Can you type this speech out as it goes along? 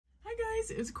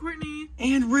guys, it's Courtney.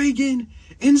 And Reagan.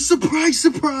 And surprise,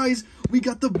 surprise, we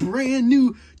got the brand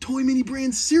new Toy Mini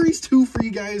Brand Series 2 for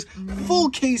you guys. Full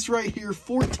case right here,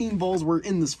 14 balls were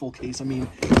in this full case. I mean,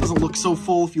 it doesn't look so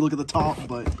full if you look at the top,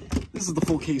 but this is the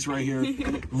full case right here.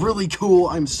 Really cool.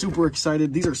 I'm super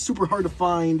excited. These are super hard to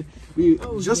find. We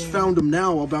just found them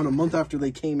now about a month after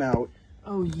they came out.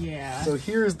 Oh, yeah. So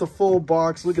here's the full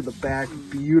box. Look at the back.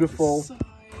 Beautiful.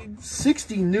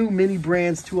 60 new mini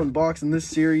brands to unbox in this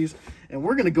series. And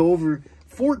we're going to go over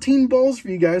 14 balls for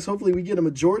you guys. Hopefully we get a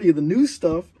majority of the new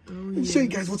stuff. And show you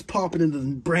guys what's popping into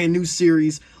the brand new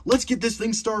series. Let's get this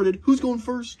thing started. Who's going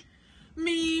first?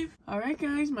 Me. Alright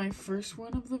guys, my first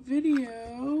one of the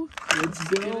video. Let's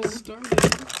go. Get it started.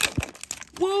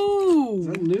 Whoa! Is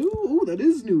that new? Oh, that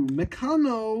is new.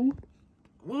 Meccano.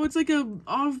 Well, it's like a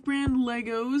off-brand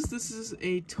Legos. This is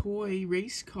a toy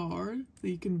race car that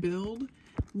you can build.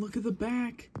 Look at the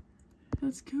back.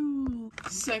 That's cool.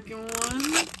 Second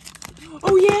one.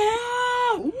 Oh,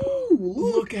 yeah!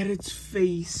 Ooh, Look at its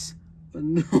face.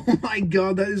 Oh, my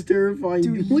God. That is terrifying.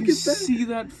 Dude, look you at that. See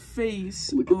that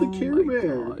face. Look at the Care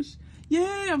Bear. Gosh.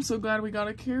 Yay! I'm so glad we got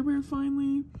a Care Bear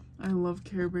finally. I love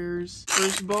Care Bears.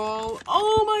 First ball.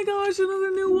 Oh my gosh,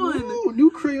 another new one. Oh, new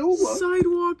Crayola.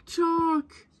 Sidewalk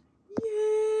chalk.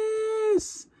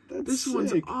 Yes. That's sick.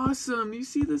 One's awesome. You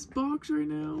see this box right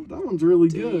now? That one's really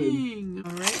Dang. good.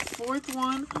 All right, fourth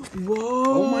one. Whoa.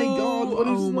 Oh my God, what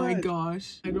is that? Oh my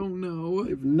gosh. I don't know.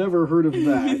 I've never heard of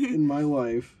that in my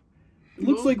life. It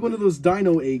looks like one of those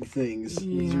dino egg things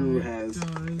Zuru has.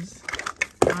 It does.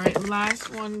 All right,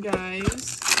 last one,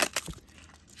 guys.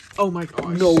 Oh my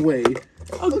gosh. No way.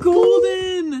 A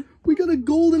golden! We got a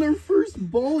gold in our first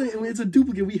ball, and it's a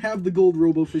duplicate. We have the gold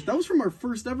RoboFish. That was from our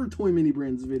first ever Toy Mini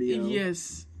Brands video.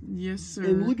 Yes. Yes, sir.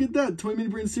 And look at that. Toy Mini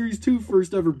Brands Series 2,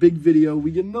 first ever big video. We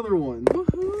get another one.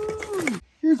 Woohoo!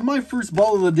 Here's my first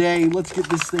ball of the day. Let's get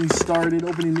this thing started.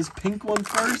 Opening this pink one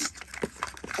first.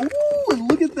 Oh, and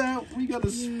look at that. We got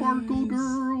a Sparkle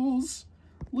Girls.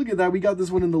 Look at that. We got this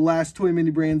one in the last Toy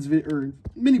Mini Brands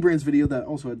Mini Brands video that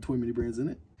also had Toy Mini Brands in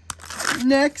it.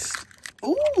 Next.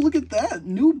 Oh, look at that.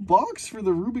 New box for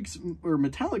the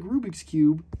metallic Rubik's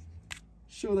Cube.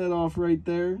 Show that off right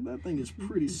there. That thing is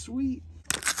pretty sweet.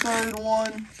 Third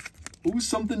one. Oh,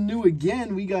 something new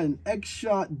again. We got an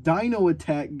X-Shot Dino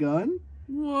Attack gun.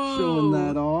 Whoa. Showing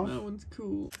that off. That one's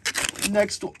cool.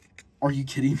 Next one. Are you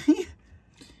kidding me?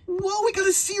 Whoa, we got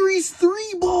a Series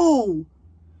 3 ball.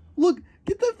 Look,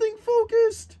 get that thing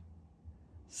focused.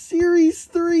 Series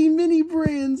 3 Mini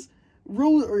Brands.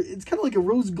 It's kind of like a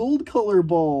rose gold color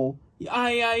ball.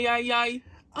 Ay.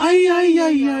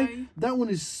 That one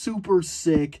is super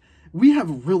sick. We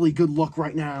have really good luck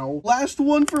right now. Last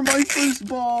one for my first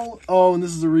ball. Oh, and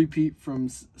this is a repeat from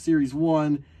Series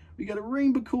 1. We got a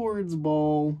Rainbow Chords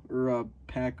ball, or a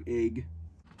pack egg.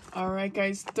 Alright,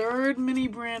 guys. Third Mini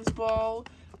Brands ball.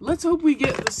 Let's hope we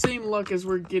get the same luck as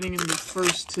we're getting in the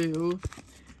first two.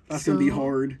 That's going to be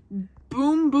hard.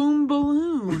 Boom Boom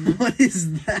Balloon. What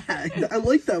is that? I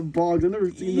like that box. I've never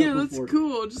seen that before. Yeah, that's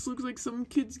cool. It just looks like some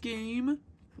kid's game.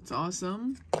 It's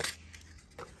awesome.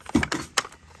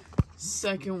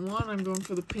 Second one, I'm going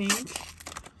for the pink.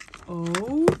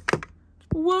 Oh.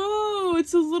 Whoa,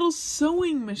 it's a little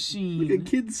sewing machine. Like a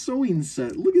kid's sewing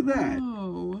set. Look at that.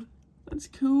 Oh, that's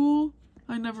cool.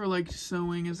 I never liked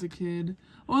sewing as a kid.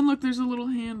 Oh, and look, there's a little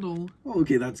handle. Oh,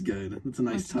 okay, that's good. That's a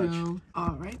nice touch. Go.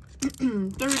 All right.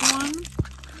 Third one.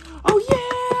 Oh,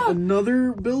 yeah!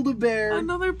 Another Build-A-Bear.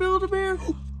 Another Build-A-Bear.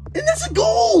 And that's a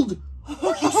gold!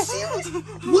 Are you serious?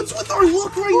 What's with our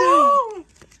luck right now?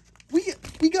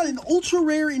 We got an ultra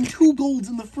rare and 2 golds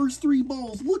in the first 3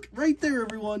 balls. Look right there,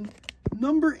 everyone.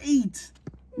 Number 8.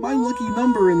 My lucky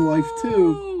number in life,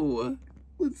 too.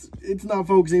 It's not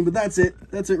focusing, but that's it.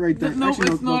 That's it right there. No,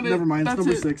 actually, it's not never mind. It's That's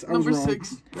number it. 6. I was wrong. Number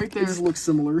 6, right there. It just looks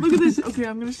similar. Look at this. Okay,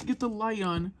 I'm going to get the light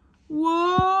on.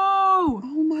 Whoa!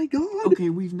 Oh my God. Okay,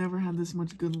 we've never had this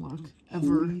much good luck,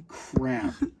 ever. Holy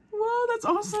crap. Whoa, that's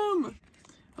awesome.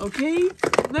 Okay,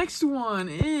 next one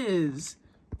is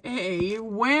a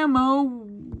Whammo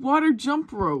water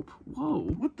jump rope. Whoa.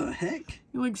 What the heck?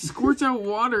 It like squirts out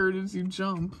water as you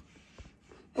jump.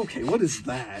 Okay, what is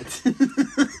that?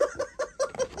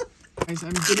 Guys,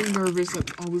 I'm getting nervous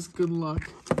at all this good luck.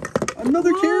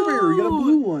 Another Care Bear. We got a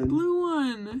blue one. Blue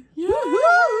one. Yeah.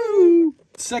 Woohoo!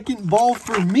 Second ball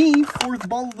for me. Fourth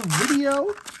ball of the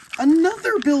video.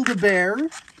 Another Build-A-Bear.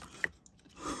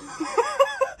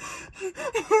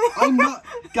 I'm not...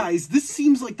 Guys, this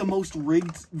seems like the most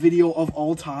rigged video of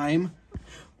all time.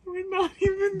 We're not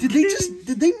even Did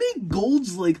they make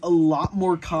golds like a lot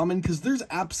more common? Because there's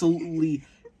absolutely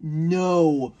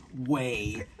no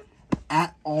way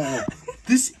at all.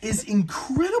 This is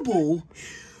incredible.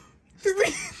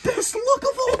 The best look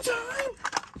of all time.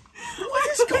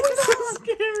 What is going on? I'm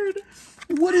scared.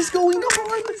 What is going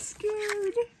on? I'm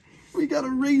scared. We got a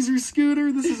Razor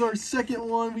scooter. This is our second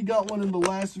one. We got one in the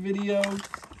last video.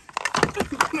 I'm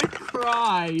gonna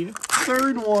cry.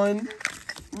 Third one.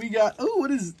 We got, oh,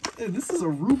 what is, this is a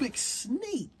Rubik's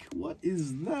snake. What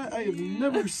is that? I have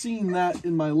never seen that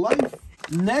in my life.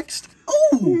 Next,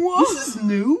 oh, Whoa. This is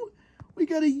new. We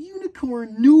got a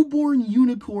unicorn, newborn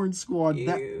unicorn squad.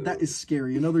 Ew. That is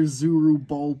scary. Another Zuru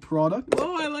ball product.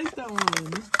 Oh, I like that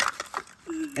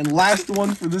one. And last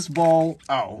one for this ball.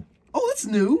 Oh, that's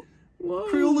new. Whoa.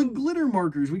 Crayola glitter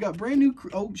markers. We got brand new,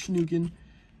 Schnuken.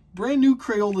 Brand new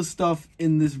Crayola stuff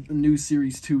in this new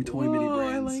Series 2 toy mini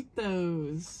brands. I like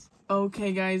those.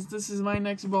 Okay, guys, this is my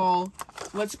next ball.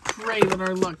 Let's pray that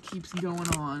our luck keeps going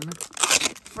on.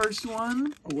 First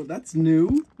one. Oh, well, that's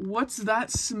new. What's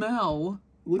that smell?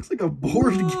 Looks like a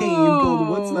board game called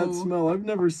What's That Smell? I've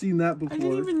never seen that before. I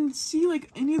didn't even see,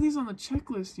 like, any of these on the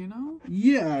checklist, you know?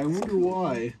 Yeah, I wonder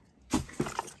why.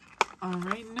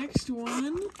 Alright, next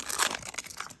one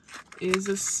is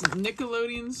a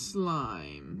Nickelodeon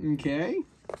slime. Okay.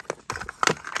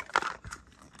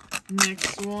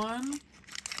 Next one.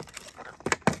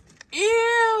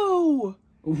 Ew!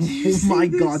 Oh my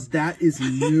god, that is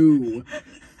new.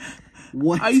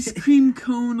 What? Ice cream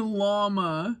cone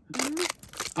llama.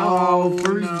 Oh,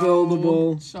 first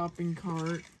buildable. Shopping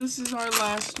cart. This is our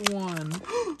last one.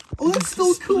 Oh, that's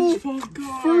so cool.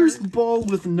 First ball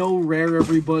with no rare,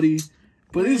 everybody.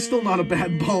 But it is still not a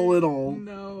bad ball at all.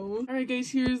 No. Alright,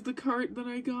 guys, here's the cart that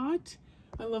I got.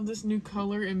 I love this new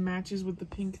color. It matches with the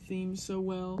pink theme so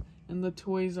well. And the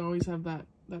toys always have that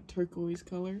turquoise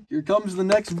color. Here comes the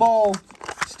next ball.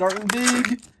 Starting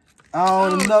big.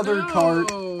 Oh, and another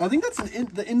cart. I think that's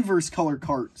the inverse color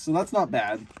cart, so that's not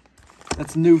bad.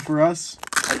 That's new for us.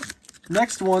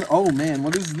 Next one. Oh, man,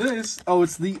 what is this? Oh,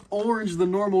 it's the orange, the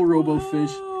normal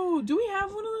RoboFish. Oh, do we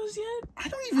have one of those yet? I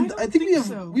think we have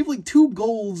like 2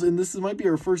 golds, and this might be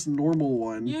our first normal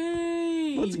one.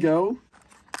 Yay! Let's go.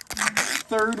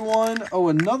 Third one. Oh,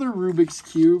 another Rubik's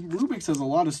Cube. Rubik's has a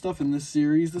lot of stuff in this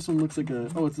series. This one looks like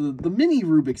it's the mini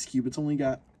Rubik's Cube. It's only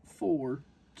got 4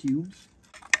 cubes.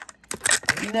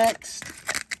 Next.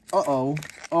 Oh,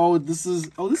 this is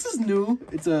new.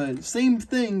 It's a same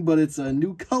thing, but it's a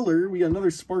new color. We got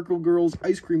another Sparkle Girls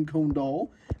ice cream cone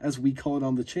doll, as we call it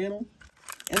on the channel.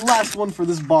 And last one for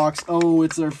this box. Oh,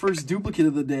 it's our first duplicate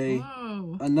of the day.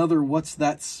 Whoa. Another What's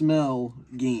That Smell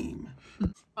game.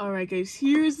 Alright, guys,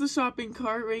 here's the shopping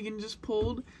cart Reagan just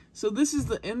pulled. So this is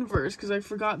the inverse, because I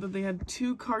forgot that they had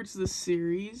 2 carts this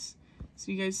series.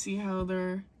 So you guys see how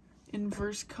they're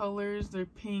inverse colors. They're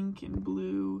pink and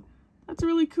blue. That's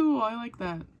really cool. I like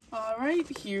that.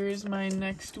 Alright, here's my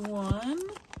next one.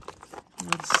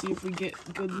 Let's see if we get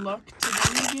good luck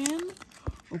today again.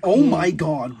 Okay. Oh my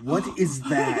god, what is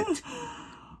that?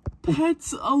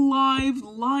 Pets Alive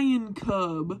Lion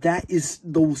Cub. That is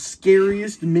the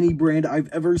scariest mini brand I've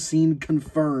ever seen,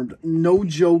 confirmed. No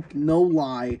joke, no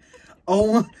lie.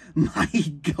 Oh my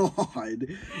god.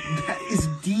 That is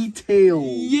detailed.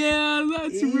 Yeah,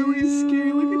 that's really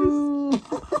scary. Look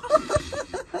at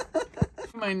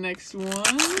this. My next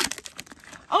one.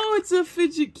 Oh, it's a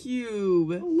fidget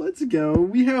cube. Let's go.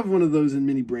 We have one of those in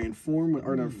mini brand form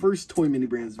in our first Toy Mini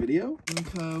Brands video.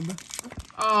 Cub.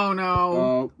 Oh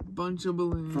no. Bunch of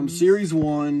balloons. From Series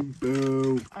 1.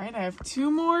 Boo. Alright, I have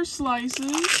 2 more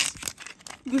slices.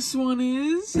 This one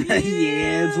is...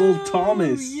 Yeah, it's little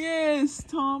Thomas. Yes,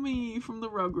 Tommy from the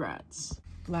Rugrats.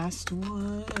 Last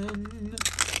one.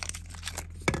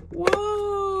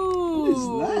 Whoa. What is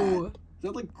that? Is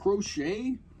that like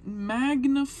crochet?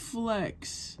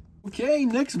 Magnaflex. Okay,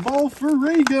 next ball for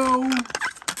Rago.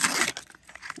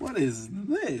 What is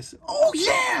this? Oh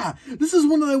yeah! This is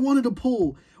one that I wanted to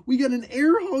pull. We got an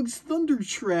Airhogs Thunder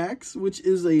Tracks, which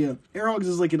is Airhogs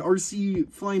is like an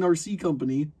flying RC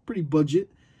company. Pretty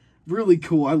budget. Really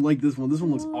cool. I like this one. This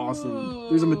one looks awesome.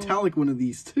 There's a metallic one of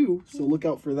these too, so look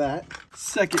out for that.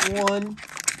 Second one.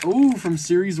 Oh, from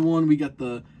Series 1, we got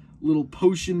the little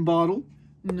potion bottle.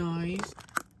 Nice.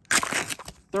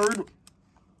 Third,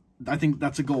 I think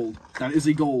that's a gold. That is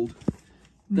a gold.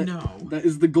 No. That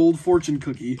is the gold fortune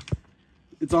cookie.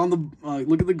 It's on the,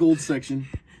 look at the gold section.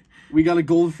 We got a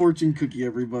gold fortune cookie,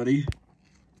 everybody.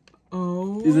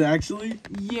 Oh. Is it actually?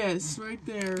 Yes, right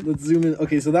there. Let's zoom in.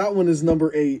 Okay, so that one is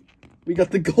number 8. We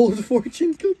got the gold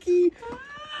fortune cookie.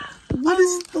 What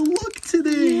is the look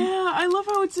today? Yeah, I love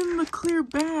how it's in the clear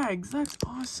bags. That's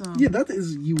awesome. Yeah, that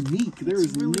is unique. There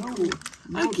is really no, cool.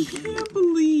 no I can't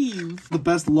believe. the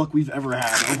best luck we've ever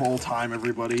had of all time,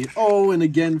 everybody. Oh, and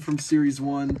again from Series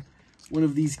 1, one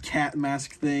of these cat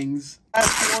mask things.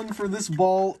 Last one for this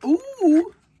ball.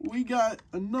 Ooh, we got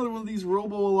another one of these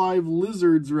Robo Alive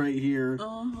lizards right here.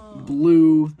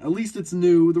 Blue. At least it's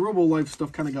new. The Robo Alive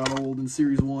stuff kind of got old in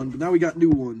Series 1, but now we got new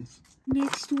ones.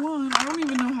 Next one. I don't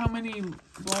even know how many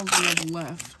balls we have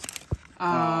left.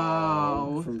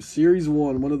 Oh. From Series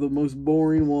 1, one of the most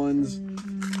boring ones.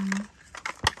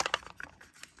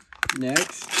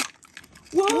 Next.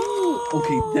 Whoa!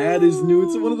 Okay, that is new.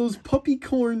 It's one of those puppy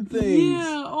corn things.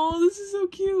 Yeah. Oh, this is so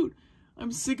cute.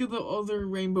 I'm sick of the other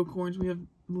rainbow corns. We have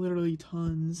literally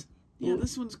tons. Yeah,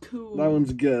 this one's cool. That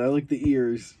one's good. I like the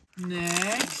ears.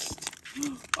 Next.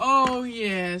 Oh,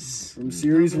 yes. From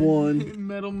Series 1.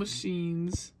 Metal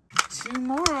machines. 2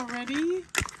 more already.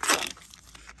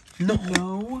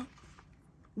 No.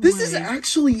 This is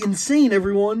actually insane,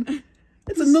 everyone.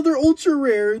 It's another ultra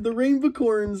rare, the Rainbow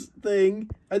Corns thing.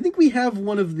 I think we have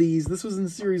one of these. This was in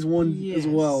Series 1 as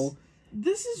well.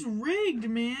 This is rigged,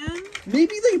 man.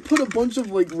 Maybe they put a bunch of,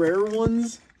 like, rare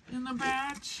ones in the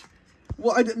batch.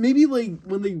 Well, maybe, like,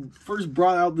 when they first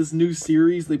brought out this new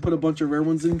series, they put a bunch of rare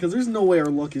ones in, because there's no way our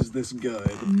luck is this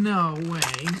good. No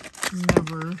way.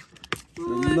 Never.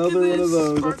 Another one of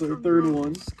those. That's our third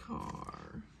one.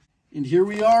 Car. And here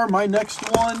we are, my next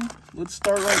one. Let's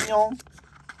start right now.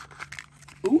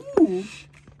 Ooh,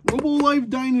 Robo Life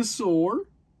Dinosaur.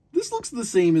 This looks the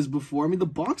same as before. I mean, the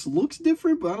box looks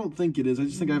different, but I don't think it is. I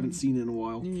just think I haven't seen it in a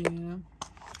while. Yeah.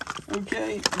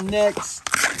 Okay, next.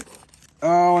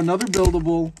 Oh, another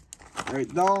buildable.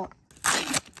 Right now.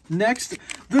 Next,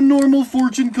 the normal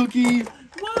fortune cookie.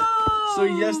 Whoa! So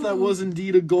yes, that was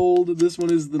indeed a gold. This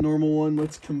one is the normal one.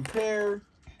 Let's compare.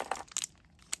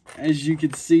 As you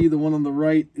can see, the one on the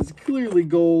right is clearly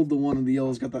gold. The one on the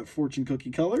yellow's got that fortune cookie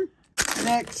color.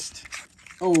 Next.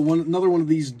 Oh, another one of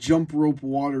these jump rope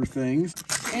water things.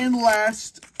 And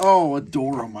last, oh, a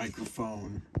Dora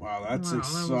microphone. Wow, that's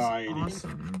exciting. That was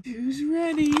awesome. Who's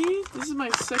ready? This is my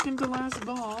second to last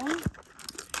ball.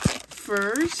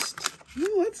 First.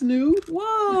 Oh, that's new.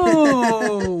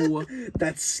 Whoa!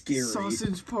 That's scary.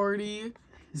 Sausage Party.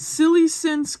 Silly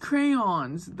Sense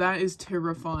crayons. That is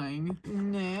terrifying.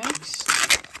 Next.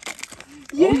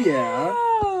 Oh, yeah.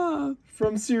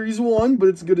 From Series 1, but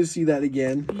it's good to see that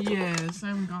again. Yes, I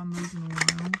haven't gotten those in a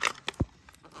while.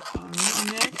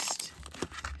 Alright, next.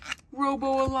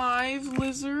 Robo Alive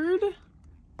Lizard.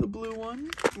 The blue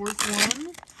one. Fourth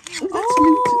one. Oh, that's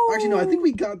new too. Actually, no, I think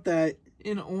we got that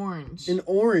in orange. In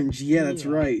orange, yeah, that's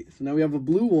right. So now we have a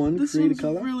blue one. This Create one's a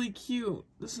color. Really cute.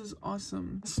 This is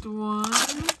awesome. Next one.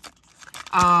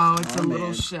 Oh, it's a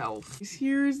little shelf.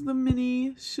 Here's the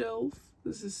mini shelf.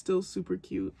 This is still super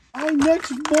cute. Our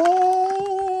next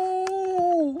ball!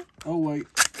 Oh, wait.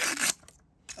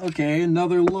 Okay,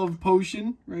 another love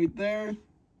potion right there.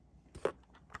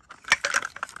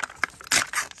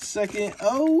 Second,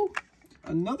 oh,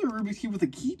 another Rubik's Cube with a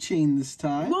keychain this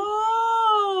time.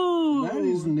 Whoa! That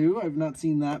is new. I've not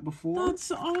seen that before. That's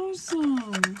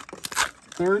awesome.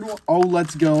 Third one. Oh,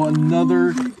 let's go.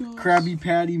 Another Krabby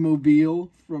Patty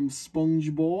mobile from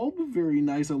SpongeBob. Very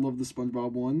nice. I love the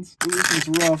SpongeBob ones. Oh, this one's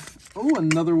rough. Oh,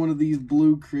 another one of these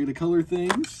blue create a color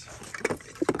things.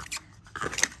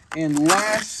 And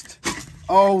last,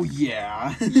 oh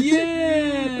yeah.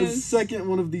 Yes. The second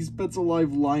one of these Pets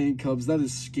Alive Lion Cubs. That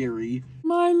is scary.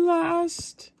 My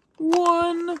last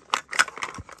one.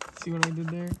 See what I did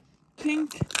there?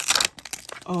 Pink.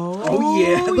 Oh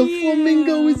yeah, the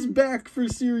flamingo is back for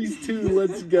Series 2.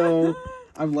 Let's go.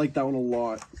 I like that one a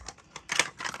lot.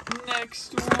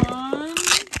 Next one.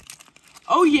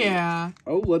 Oh yeah.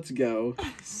 Oh, let's go.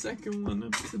 Second one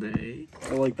of today.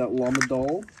 I like that llama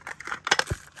doll.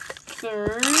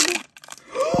 Third.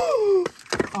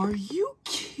 Are you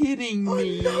kidding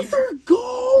me? Another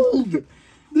gold!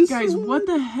 Guys, what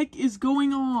the heck is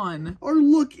going on? Our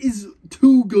luck is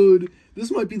too good.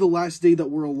 This might be the last day that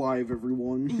we're alive,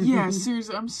 everyone. Yeah,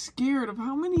 seriously, I'm scared of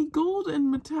how many gold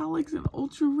and metallics and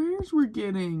ultra rares we're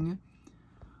getting.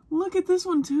 Look at this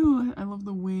one, too. I love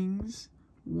the wings.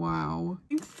 Wow.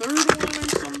 Third one or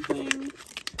something.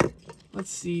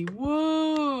 Let's see.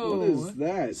 Whoa. What is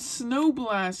that? Snow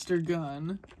blaster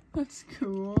gun. That's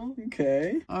cool.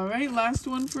 Okay. All right, last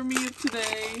one for me of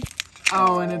today.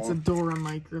 Oh, and it's a Dora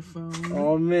microphone.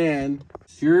 Oh, man.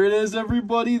 Here it is,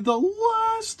 everybody. The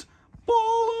last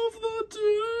ball of the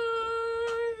day.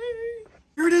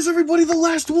 Here it is, everybody. The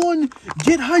last one.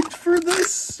 Get hyped for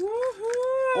this.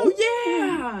 Woohoo! Oh,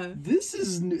 yeah! This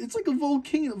is, it's like a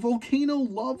volcano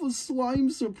lava slime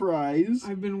surprise.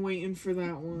 I've been waiting for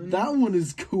that one. That one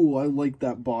is cool. I like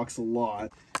that box a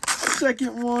lot.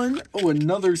 Second one. Oh,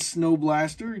 another Snow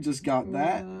Blaster. Just got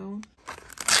that. Wow.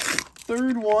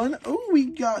 Third one. Oh, we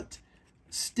got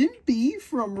Stimpy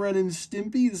from Ren and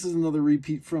Stimpy. This is another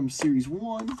repeat from Series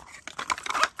 1.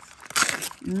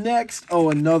 Next. Oh,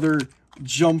 another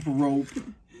jump rope.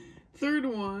 Third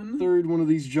one. Third one of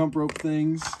these jump rope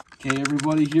things. Okay,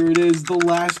 everybody, here it is. The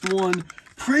last one.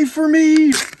 Pray for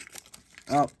me!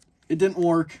 Oh, it didn't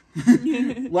work.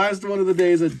 Last one of the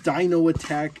day is a Dino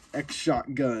Attack X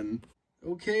Shotgun.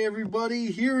 Okay,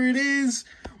 everybody, here it is.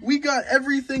 We got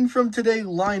everything from today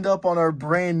lined up on our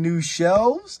brand new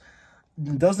shelves.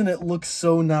 Doesn't it look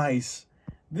so nice?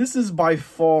 This is by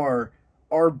far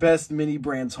our best mini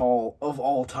brands haul of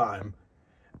all time.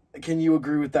 Can you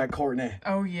agree with that, Courtney?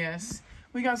 Oh, yes.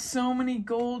 We got so many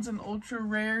golds and ultra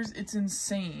rares. It's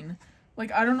insane. Like,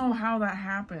 I don't know how that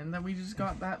happened, that we just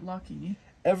got that lucky.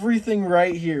 Everything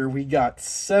right here, we got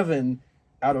 7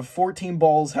 out of 14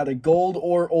 balls had a gold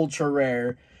or ultra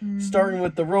rare. Starting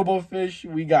with the Robofish,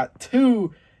 we got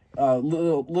 2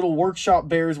 little workshop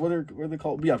bears. What are they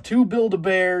called? We have 2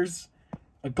 Build-A-Bears,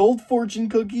 a gold fortune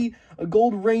cookie, a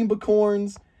gold rainbow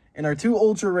corns, and our 2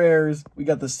 ultra rares. We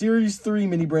got the Series 3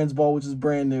 mini brands ball, which is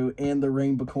brand new, and the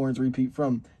rainbow corns repeat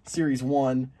from Series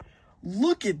 1.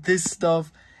 Look at this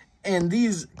stuff. And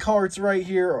these carts right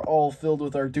here are all filled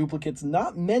with our duplicates.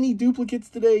 Not many duplicates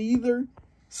today either.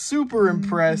 Super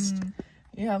impressed.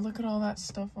 Yeah, look at all that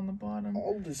stuff on the bottom.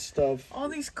 All this stuff. All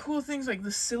these cool things like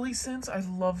the silly scents. I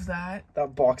love that.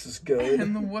 That box is good.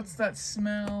 And the what's that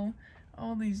smell?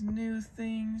 All these new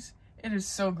things. It is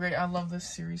so great. I love this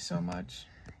series so much.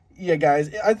 Yeah,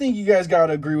 guys. I think you guys got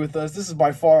to agree with us. This is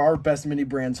by far our best mini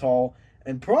brands haul.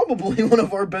 And probably one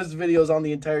of our best videos on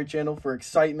the entire channel for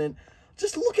excitement.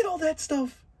 Just look at all that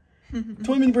stuff.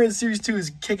 Toy Mini Brands Series 2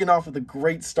 is kicking off with a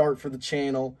great start for the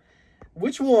channel.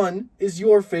 Which one is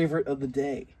your favorite of the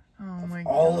day? Oh my god.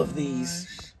 All of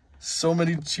these. So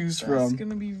many to choose from. It's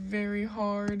gonna be very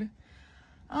hard.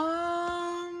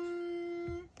 I'll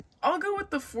go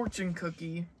with the fortune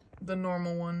cookie. The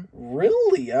normal one.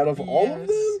 Really? Out of all of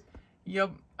them?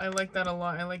 Yep. I like that a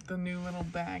lot. I like the new little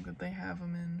bag that they have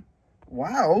them in.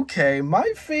 Wow, okay.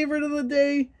 My favorite of the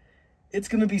day, it's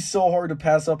going to be so hard to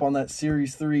pass up on that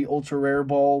Series 3 Ultra Rare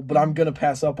Ball, but I'm going to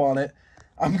pass up on it.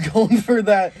 I'm going for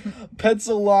that Pets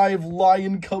Alive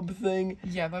Lion Cub thing.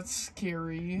 Yeah, that's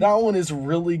scary. That one is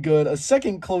really good. A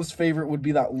second close favorite would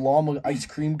be that Llama Ice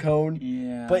Cream Cone.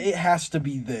 Yeah. But it has to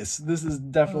be this. This is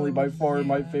definitely by far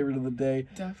my favorite of the day.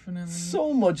 Definitely.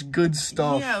 So much good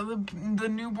stuff. Yeah, the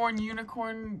newborn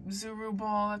unicorn Zuru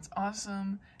ball. That's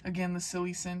awesome. Again, the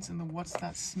silly scents and the what's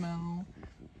that smell.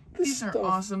 These are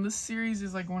awesome. This series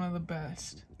is like one of the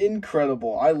best.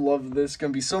 Incredible. I love this. It's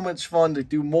going to be so much fun to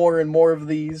do more and more of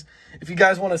these. If you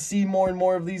guys want to see more and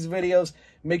more of these videos,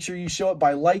 make sure you show it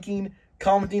by liking,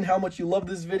 commenting how much you love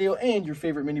this video and your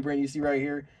favorite mini brand you see right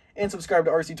here. And subscribe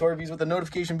to RC Toy Reviews with the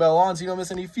notification bell on so you don't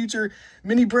miss any future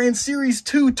Mini Brand Series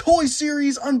 2 Toy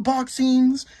Series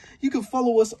unboxings. You can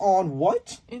follow us on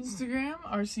what? Instagram,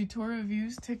 RC Toy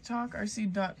Reviews, TikTok,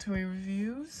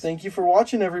 rc.toyreviews. Thank you for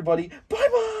watching, everybody. Bye!